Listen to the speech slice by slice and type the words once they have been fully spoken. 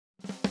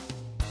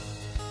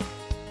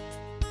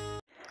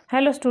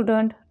Hello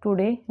student,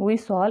 today we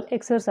solve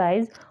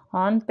exercise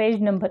on page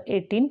number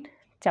 18,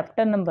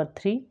 chapter number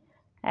 3,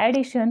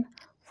 addition,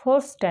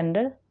 4th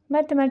standard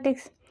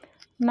mathematics.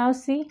 Now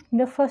see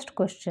the first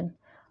question.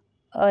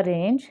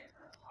 Arrange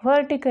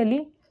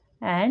vertically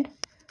and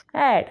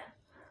add.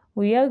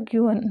 We are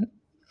given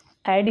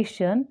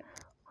addition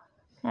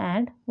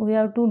and we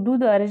have to do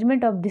the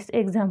arrangement of these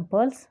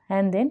examples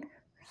and then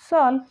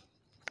solve.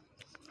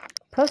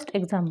 First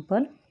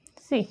example,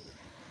 see.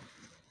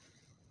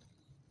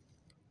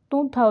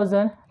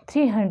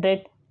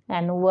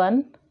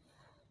 2301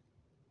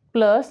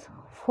 plus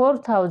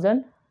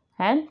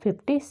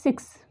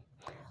 4056.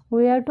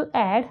 We have to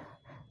add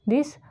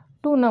these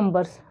two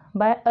numbers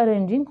by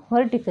arranging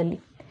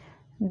vertically.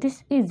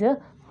 This is a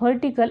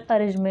vertical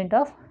arrangement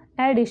of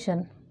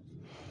addition.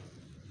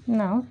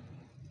 Now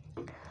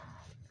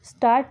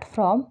start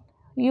from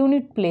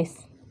unit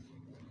place.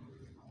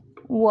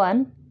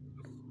 1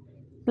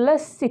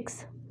 plus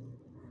 6,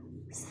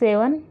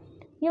 7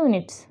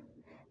 units.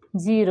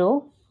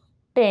 0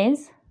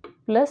 tens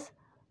plus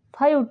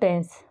 5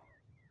 tens,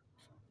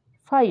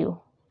 5.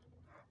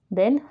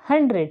 Then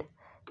 100,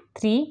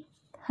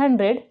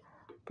 300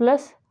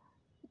 plus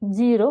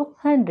 0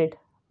 100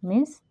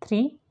 means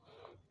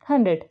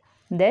 300.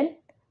 Then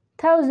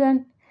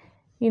 1000.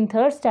 In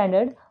third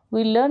standard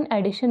we learn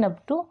addition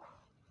up to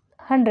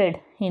 100.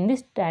 In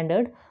this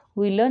standard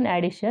we learn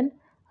addition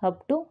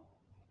up to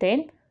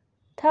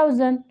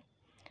 10,000.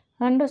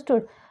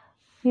 Understood?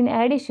 In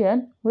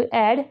addition we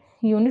add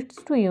units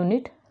to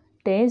unit,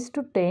 tens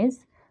to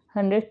tens,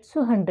 hundreds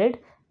to hundred,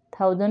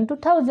 thousand to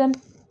thousand.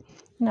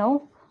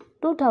 Now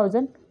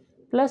 2000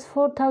 plus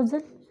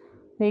 4000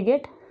 we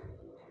get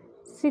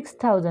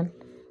 6000.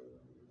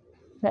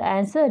 The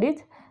answer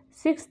is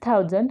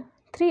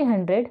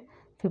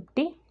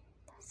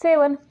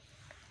 6357.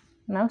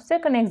 Now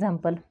second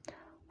example,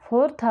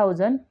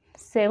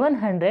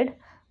 4700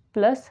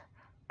 plus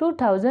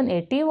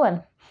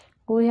 2081.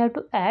 We have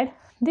to add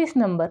this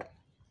number.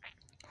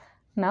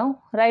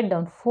 Now write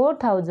down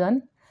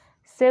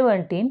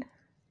 4017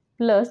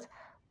 plus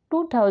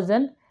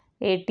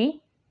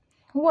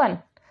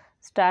 2081.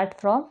 Start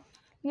from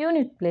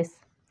unit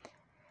place.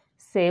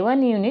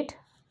 7 unit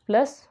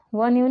plus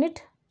 1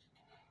 unit,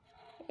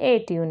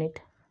 8 unit.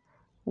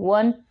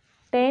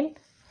 110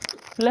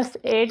 plus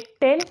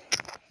 810,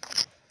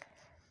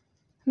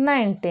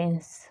 9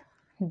 tens.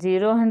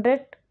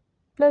 000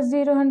 plus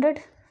 000,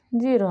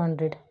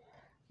 000.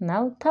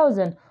 Now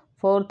 1000.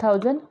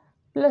 4000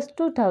 plus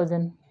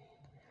 2000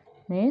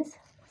 means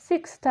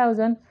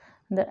 6000.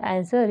 The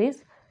answer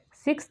is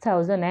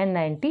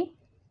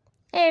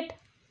 6098.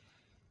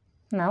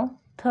 Now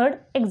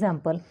third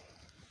example,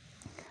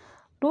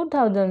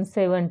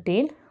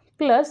 2017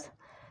 plus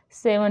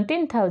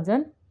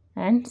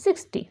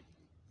 17060.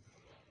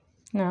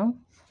 Now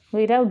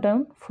we write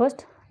down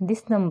first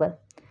this number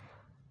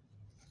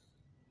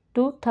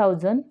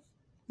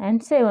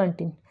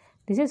 2017.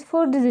 This is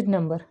 4-digit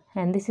number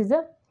and this is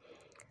a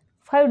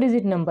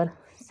 5-digit number,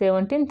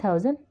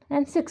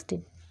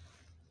 17,016.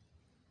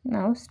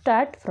 Now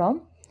start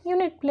from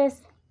unit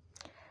place.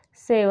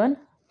 7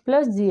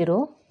 plus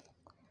 0,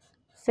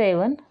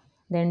 7.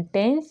 Then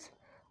tens,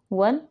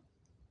 1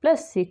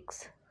 plus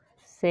 6,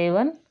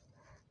 7.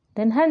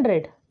 Then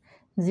 100,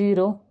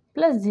 0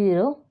 plus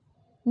 0,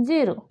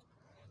 0.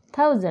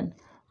 1000,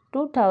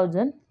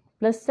 2000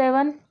 plus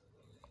 7,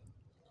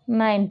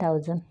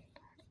 9000.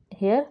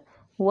 Here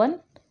 1,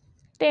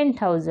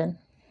 10,000.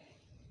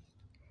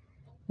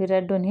 We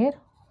write down here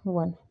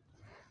 1.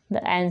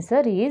 The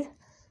answer is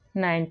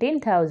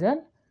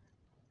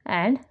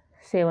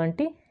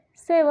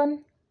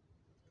 19,077.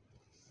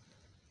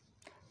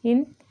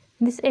 In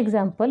this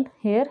example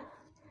here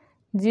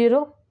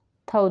 0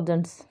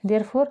 thousands.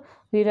 Therefore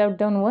we write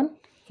down 1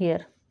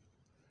 here.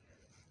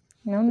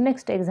 Now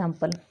next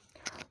example,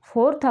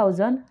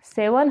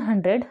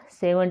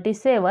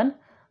 4777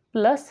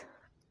 plus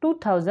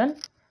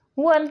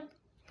 2001.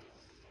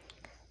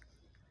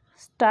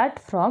 Start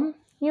from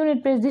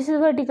unit place. This is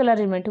vertical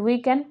arrangement. We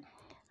can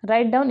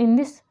write down in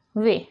this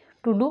way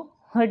to do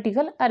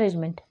vertical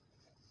arrangement.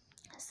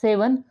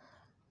 7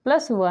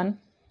 plus 1,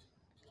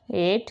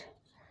 8.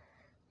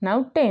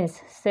 Now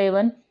tens,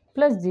 7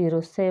 plus 0,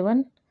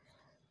 7.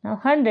 Now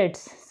hundreds,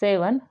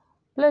 7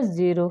 plus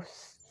 0,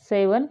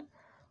 7.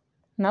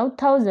 Now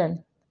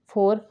 1000,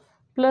 4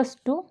 plus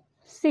 2,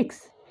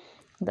 6.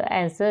 The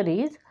answer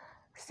is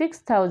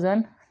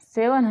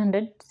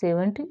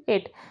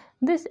 6778.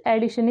 This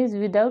addition is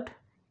without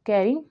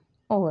carrying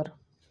over.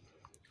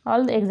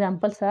 All the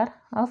examples are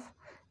of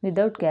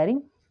without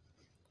carrying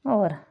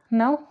over.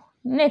 Now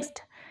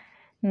next,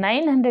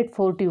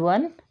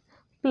 941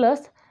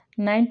 plus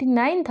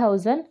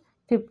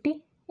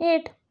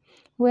 99,058.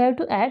 We have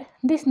to add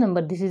this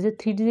number. This is a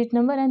 3-digit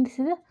number and this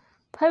is a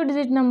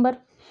 5-digit number.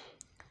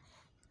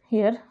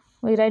 Here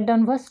we write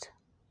down first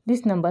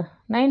this number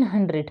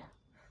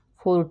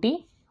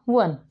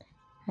 941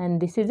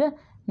 and this is a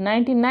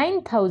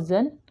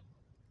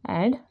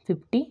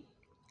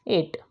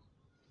 99,058.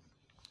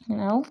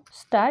 Now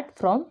start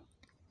from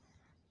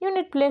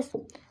unit place.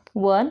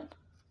 1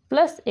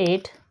 plus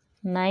 8,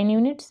 9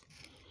 units.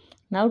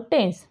 Now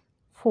tens.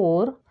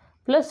 4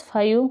 plus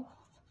 5,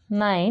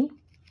 9.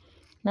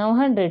 Now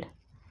 100.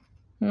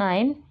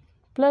 9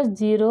 plus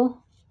 0,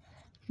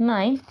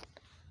 9.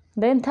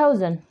 Then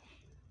 1000.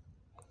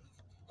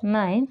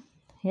 9.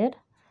 Here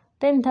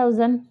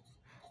 10,000.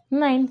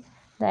 9.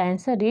 The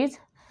answer is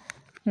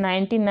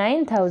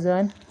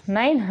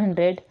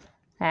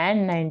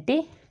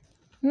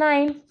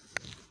 99,999.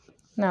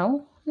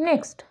 Now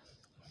next.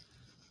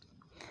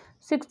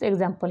 Sixth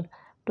example.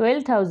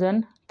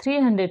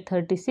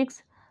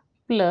 12,336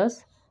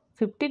 plus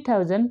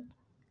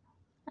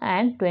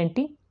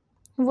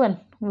 50,021.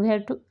 We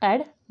have to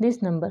add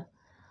this number.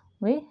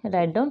 We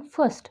write down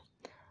first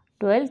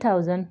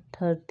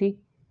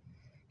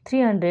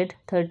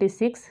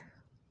 12,336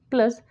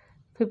 plus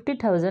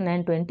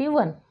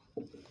 50,021.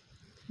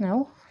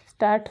 Now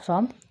start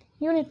from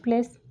unit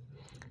place.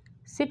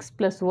 6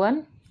 plus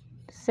 1,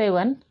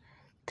 7.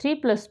 3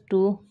 plus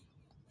 2,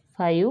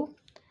 5.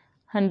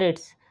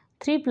 Hundreds.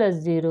 3 plus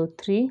 0,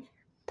 3.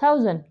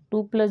 1,000.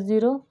 2 plus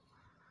 0,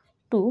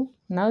 2.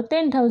 Now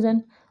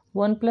 10,000.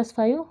 1 plus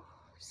 5,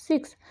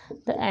 6.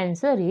 The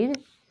answer is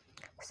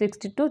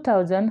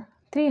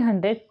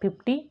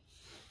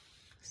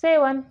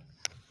 62,357.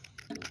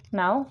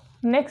 Now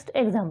next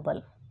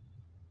example.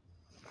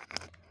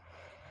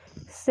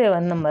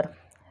 7 number.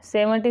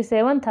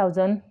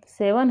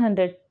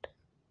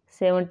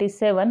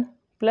 77,777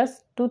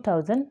 plus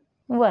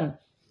 2,001.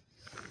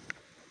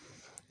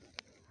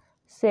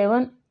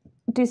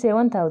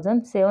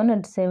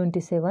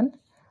 77,777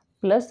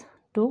 plus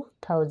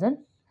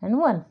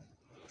 2,001.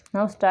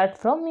 Now start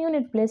from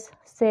unit place.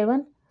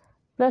 7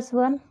 plus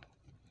 1,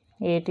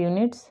 8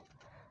 units.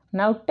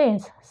 Now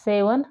tens.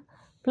 7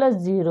 plus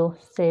 0,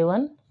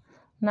 7.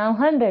 Now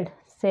 100.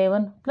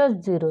 7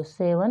 plus 0,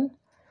 7.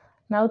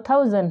 Now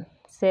 1,000.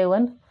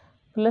 7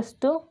 plus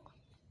 2,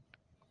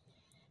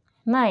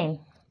 9.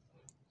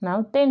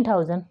 Now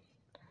 10,000.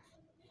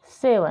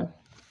 7.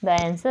 The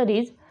answer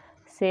is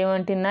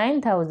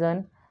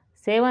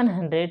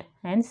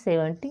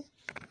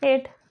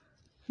 79,778.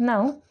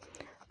 Now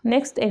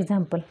next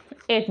example.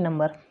 8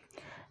 number.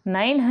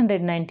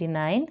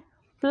 999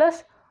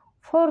 plus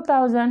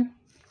 4,000.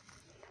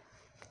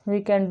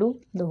 We can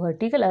do the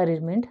vertical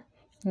arrangement.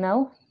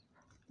 Now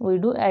we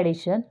do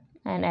addition,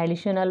 and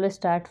addition always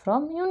start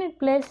from unit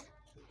place.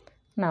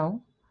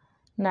 Now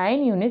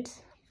 9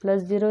 units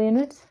plus 0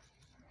 units,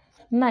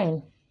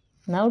 9.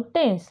 Now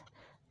tens.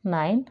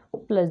 9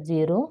 plus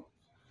 0,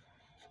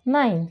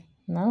 9.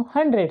 Now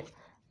 100.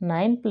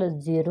 9 plus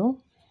 0,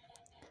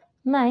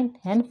 9.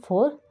 And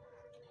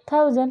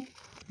 4,000.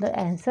 The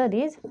answer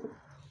is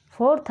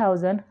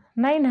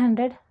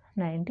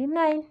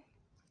 4,999.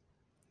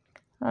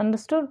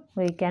 Understood?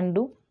 We can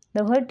do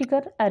the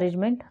vertical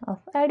arrangement of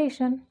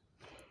addition.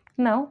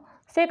 Now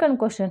second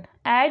question.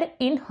 Add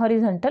in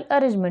horizontal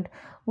arrangement.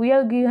 We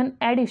have given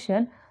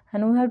addition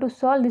and we have to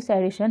solve this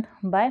addition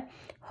by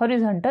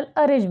horizontal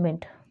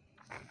arrangement.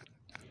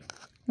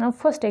 Now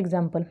first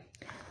example.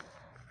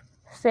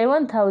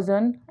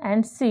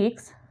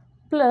 7,006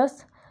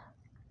 plus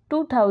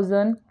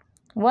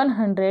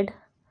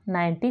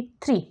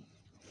 2,193.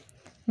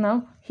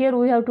 Now here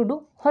we have to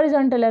do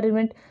horizontal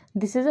arrangement.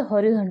 This is a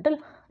horizontal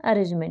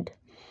arrangement.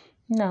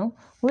 Now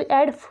we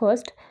add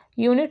first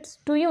units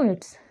to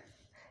units.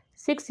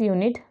 6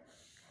 unit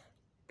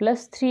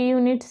plus 3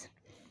 units,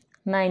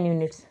 9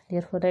 units.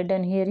 Therefore write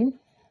down here in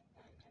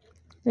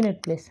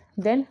unit place.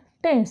 Then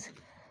tens.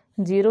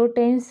 0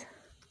 tens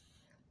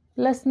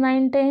plus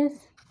 9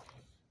 tens,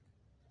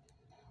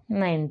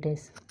 9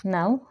 tens.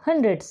 Now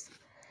hundreds.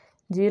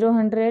 0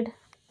 hundred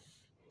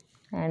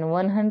and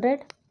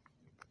 100,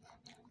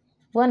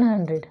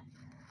 100.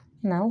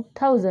 Now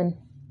 1,000.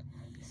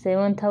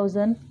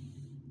 7,000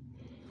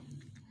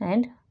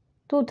 and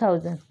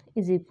 2,000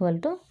 is equal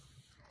to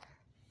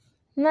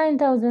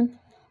 9,000.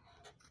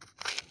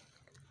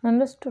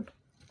 Understood?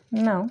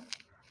 Now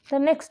the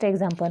next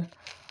example.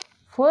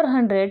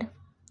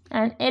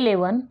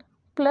 411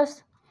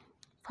 plus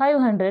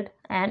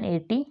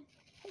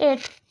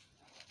 588.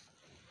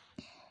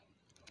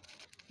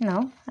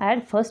 Now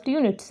add first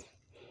units.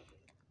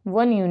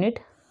 1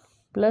 unit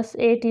plus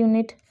 8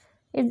 unit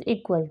is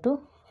equal to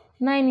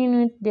 9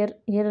 unit.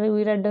 Here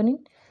we write down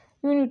in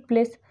unit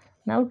place.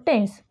 Now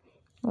tens.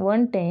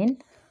 1 10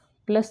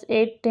 plus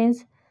 8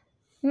 tens,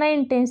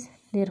 9 tens.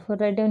 Therefore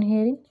write down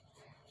here in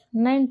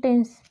 9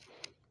 tens.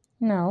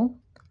 Now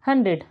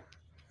 100.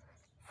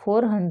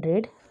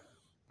 400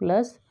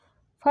 plus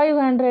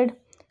 500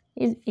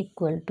 is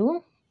equal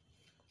to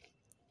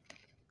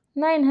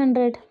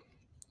 900.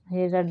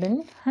 Here write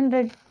down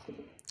 100.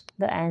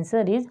 The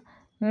answer is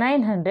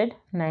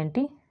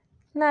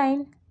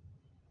 999.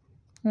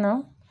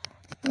 Now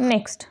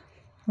next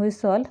we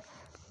solve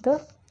the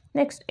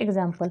next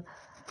example.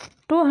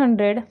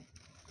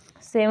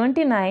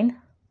 279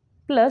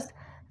 plus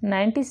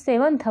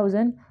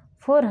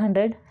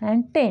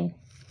 97,410.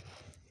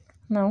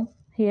 Now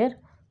here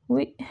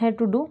we have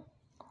to do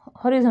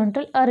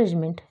horizontal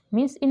arrangement,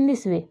 means in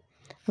this way.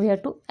 we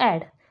have to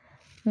add.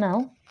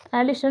 Now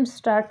addition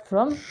start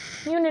from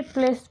unit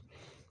place.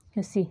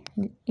 You see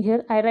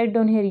here I write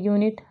down here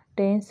unit,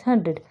 tens,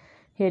 hundred.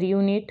 Here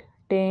unit,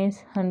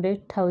 tens,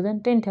 hundred,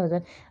 thousand,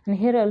 10,000, and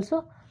here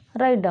also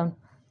write down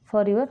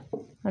for your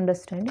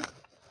understanding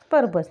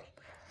purpose.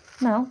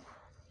 Now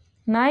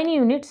 9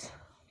 units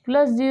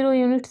plus 0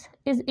 units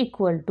is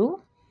equal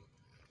to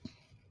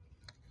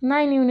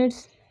 9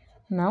 units.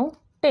 Now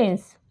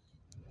tens.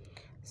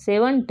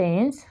 7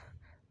 tens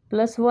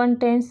plus 1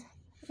 tens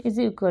is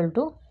equal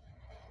to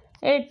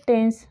 8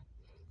 tens.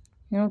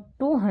 Now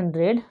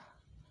 200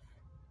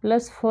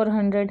 plus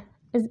 400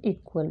 is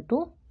equal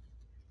to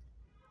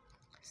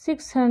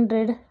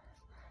 600.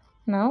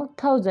 Now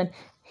 1000.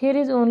 Here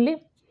is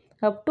only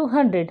up to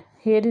 100.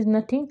 Here is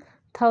nothing.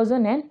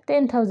 1000 and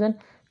 10,000.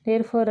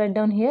 Therefore write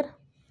down here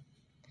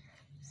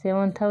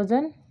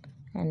 7,000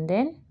 and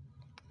then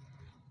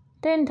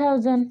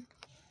 10,000.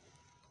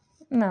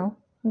 Now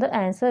the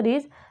answer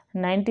is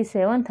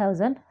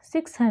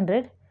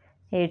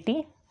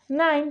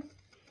 97,689.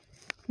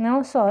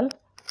 Now solve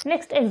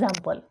next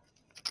example.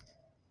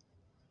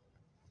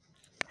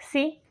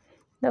 See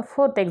the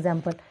fourth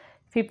example.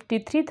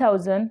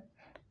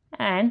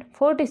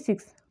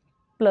 53,046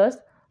 plus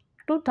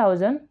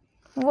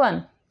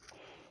 2,001.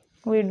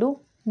 We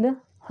do the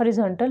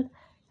horizontal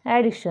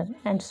addition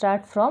and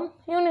start from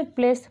unit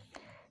place.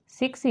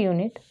 6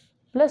 unit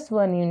plus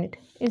 1 unit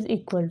is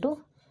equal to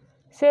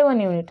 7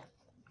 unit.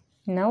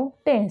 Now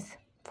tens.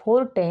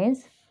 4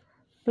 tens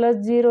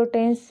plus 0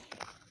 tens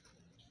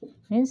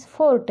means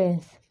 4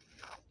 tens.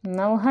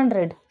 Now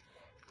 100.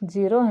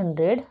 0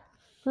 100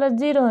 plus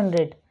 0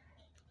 100.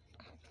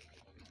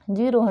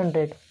 0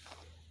 100.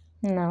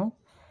 Now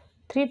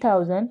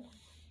 3,000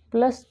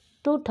 plus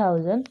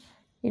 2,000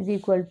 is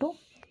equal to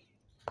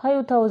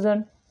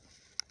 5,000.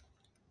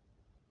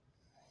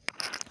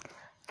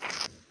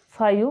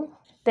 5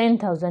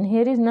 10,000.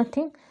 Here is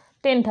nothing.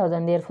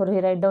 10,000. Therefore we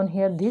write down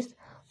here this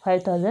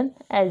 5,000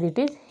 as it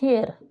is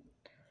here.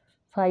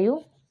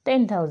 5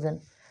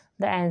 10,000.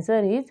 The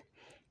answer is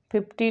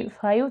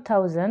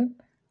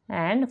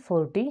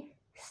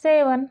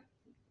 55,047.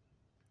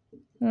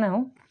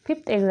 Now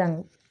fifth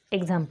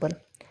example.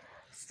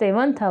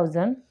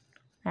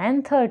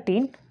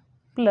 7,013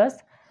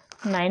 plus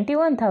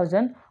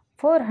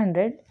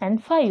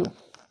 91,405.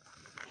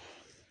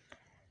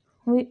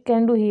 We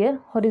can do here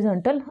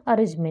horizontal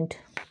arrangement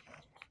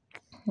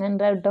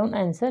and write down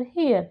answer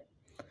here.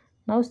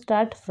 Now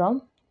start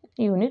from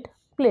unit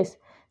place.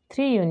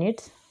 3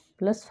 units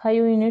plus 5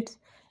 units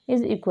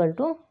is equal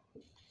to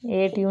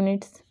 8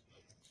 units.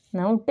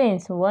 Now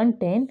tens. 1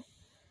 10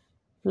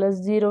 plus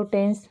 0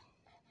 tens.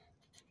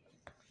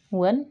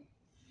 1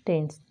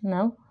 tens.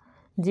 Now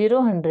 0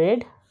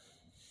 100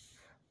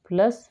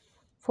 plus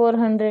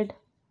 400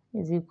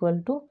 is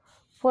equal to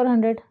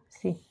 400.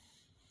 See,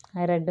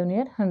 I write down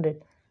here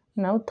 100.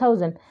 Now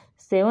 1000.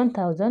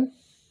 7,000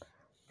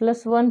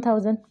 plus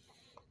 1,000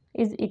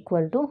 is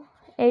equal to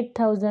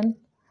 8,000.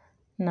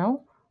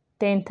 Now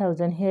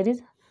 10,000. Here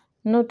is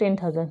no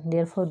 10,000.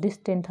 Therefore this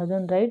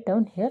 10,000 write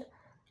down here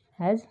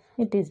as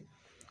it is.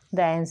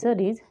 The answer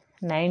is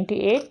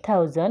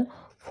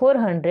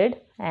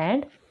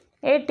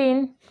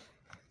 98,418.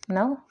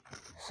 Now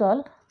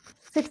solve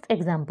sixth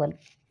example.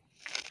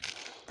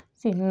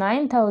 See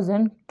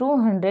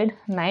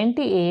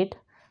 9,298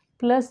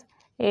 plus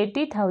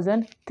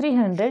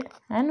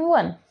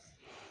 80,301.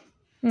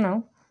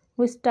 Now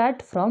we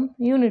start from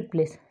unit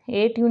place.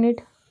 8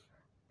 unit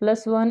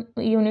plus 1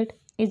 unit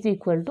is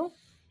equal to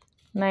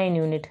 9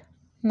 unit.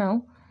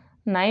 Now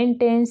 9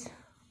 tens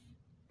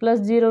plus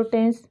 0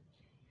 tens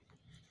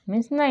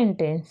means 9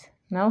 tens.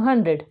 Now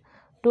 100.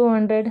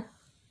 200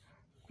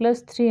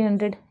 plus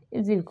 300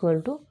 is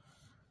equal to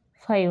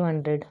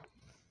 500.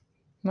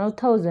 Now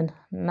 1000.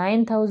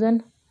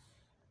 9,000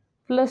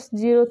 plus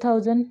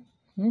 0,000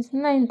 means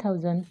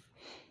 9,000.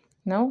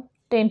 Now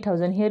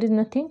 10,000. Here is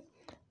nothing.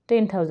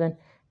 10,000.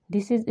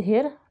 This is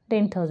here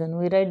 10,000.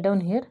 We write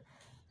down here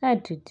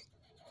at it.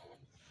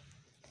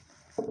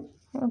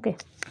 Okay.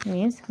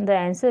 Means the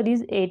answer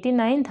is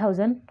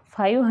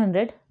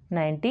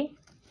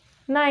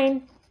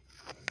 89,599.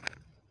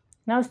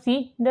 Now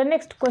see the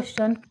next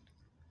question.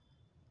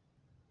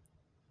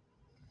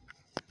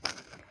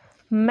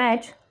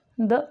 Match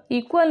the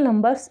equal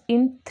numbers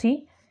in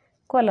 3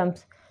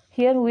 columns.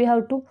 Here we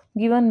have to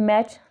given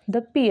match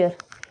the pair.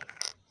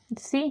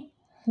 See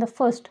the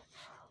first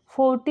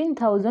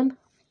 14,000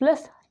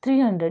 plus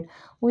 300.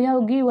 We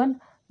have given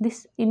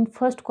this in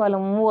first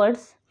column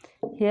words.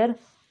 Here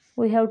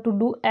we have to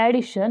do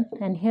addition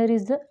and here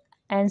is the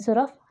answer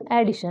of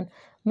addition.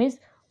 Means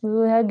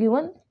we have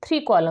given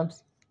 3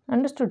 columns.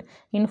 Understood?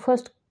 In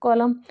first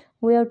column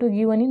we have to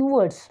given in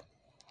words.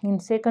 In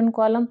second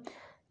column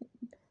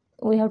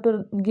we have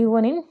to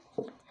given in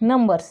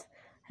numbers,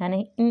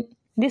 and in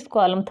this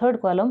column, third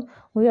column,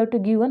 we have to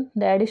given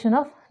the addition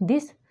of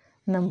these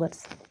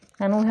numbers,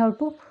 and we have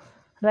to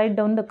write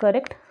down the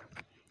correct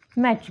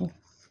matching.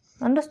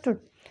 Understood?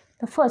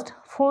 The first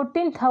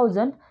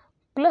 14,000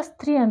 plus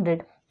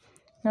 300.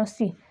 Now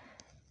see,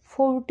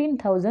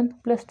 14,000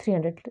 plus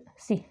 300.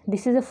 See,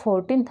 this is a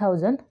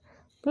 14,000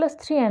 plus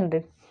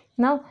 300.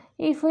 Now,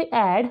 if we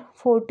add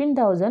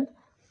 14,000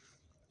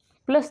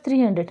 plus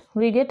 300,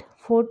 we get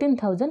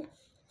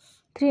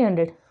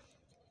 14,300.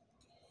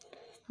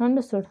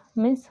 Understood?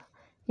 Means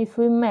if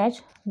we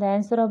match, the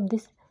answer of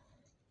this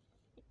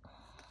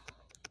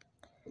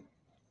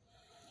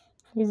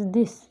is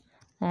this,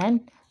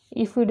 and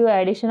if we do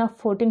addition of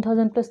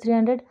 14,000 plus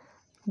 300,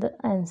 the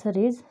answer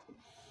is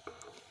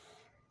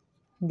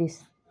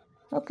this.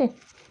 Okay.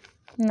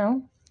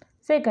 Now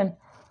second,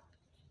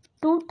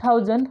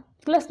 2,000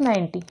 plus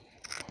 90.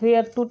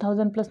 Here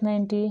 2,000 plus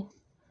 90,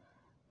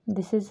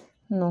 this is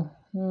no,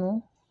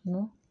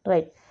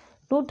 right.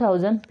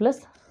 2,000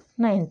 plus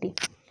 90,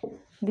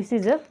 this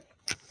is a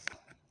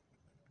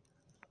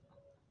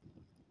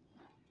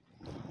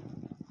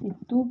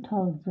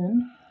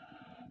 2,000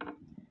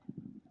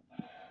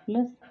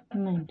 plus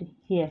 90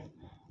 here,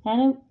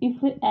 and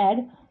if we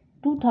add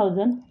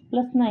 2,000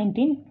 plus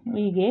 19,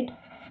 we get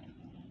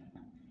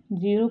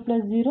 0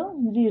 plus 0,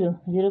 0,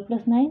 0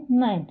 plus 9,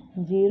 9,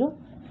 0,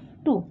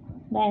 2.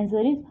 The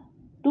answer is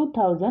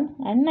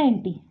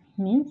 2090,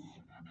 means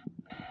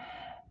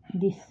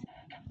this.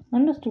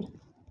 Understood?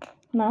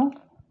 Now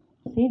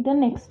see the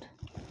next.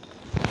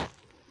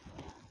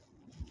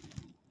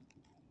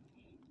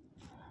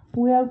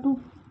 We have to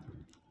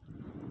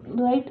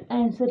write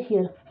answer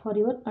here for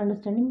your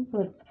understanding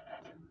purpose.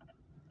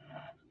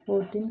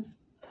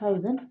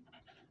 14,000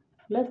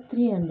 plus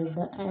 300.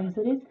 The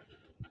answer is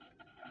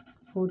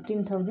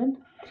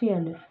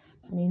 14,300.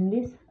 And in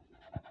this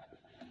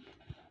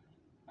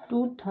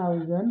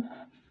 2,000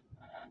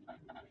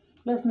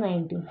 plus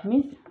 90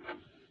 means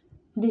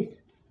this,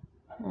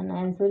 and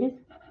answer is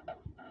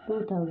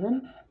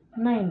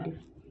 2090.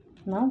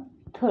 Now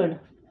third,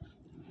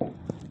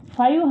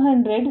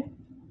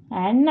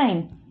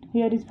 509.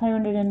 Here is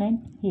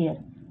 509 here,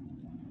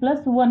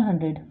 plus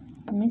 100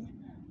 means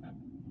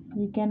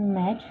we can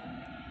match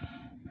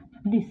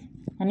this.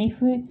 And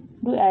if we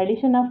do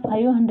addition of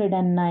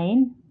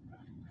 509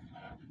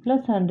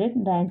 plus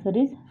 100, the answer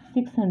is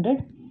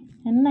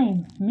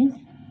 609, means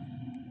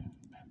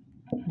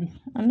this.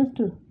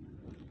 Understood?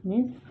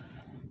 Means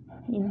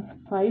in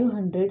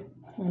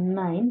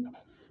 509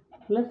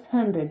 plus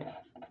 100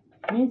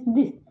 means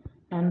this,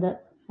 and the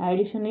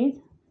addition is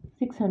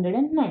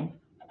 609.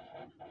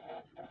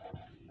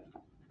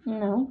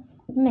 Now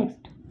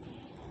next,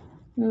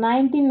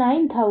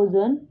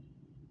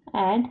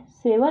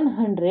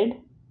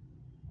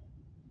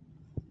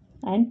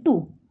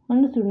 99,702.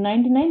 Understood?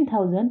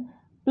 99,000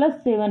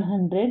 plus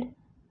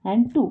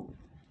 702.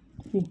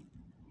 See,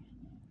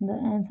 the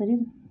answer is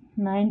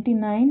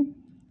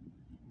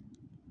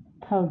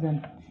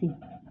 99,000. See,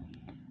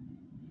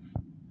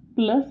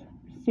 plus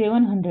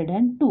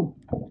 702.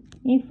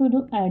 If we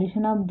do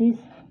addition of this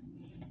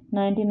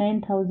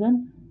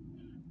 99,000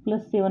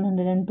 plus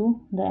 702,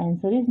 the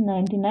answer is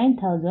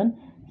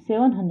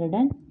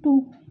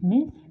 99,702,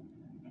 means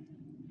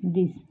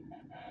this.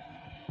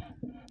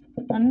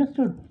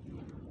 Understood?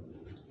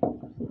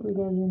 We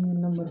have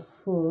number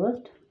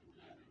first,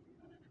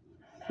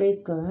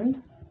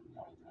 second,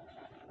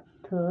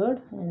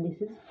 third, and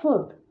this is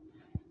fourth.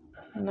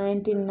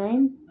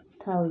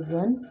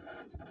 99,000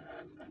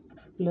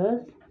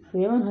 plus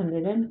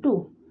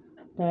 702.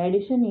 The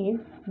addition is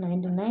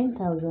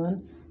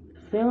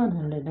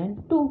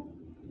 99,702.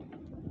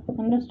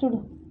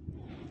 Understood?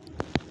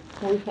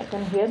 We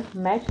can here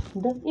match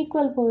the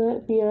equal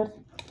pairs.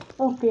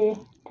 Okay,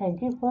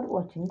 thank you for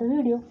watching the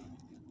video.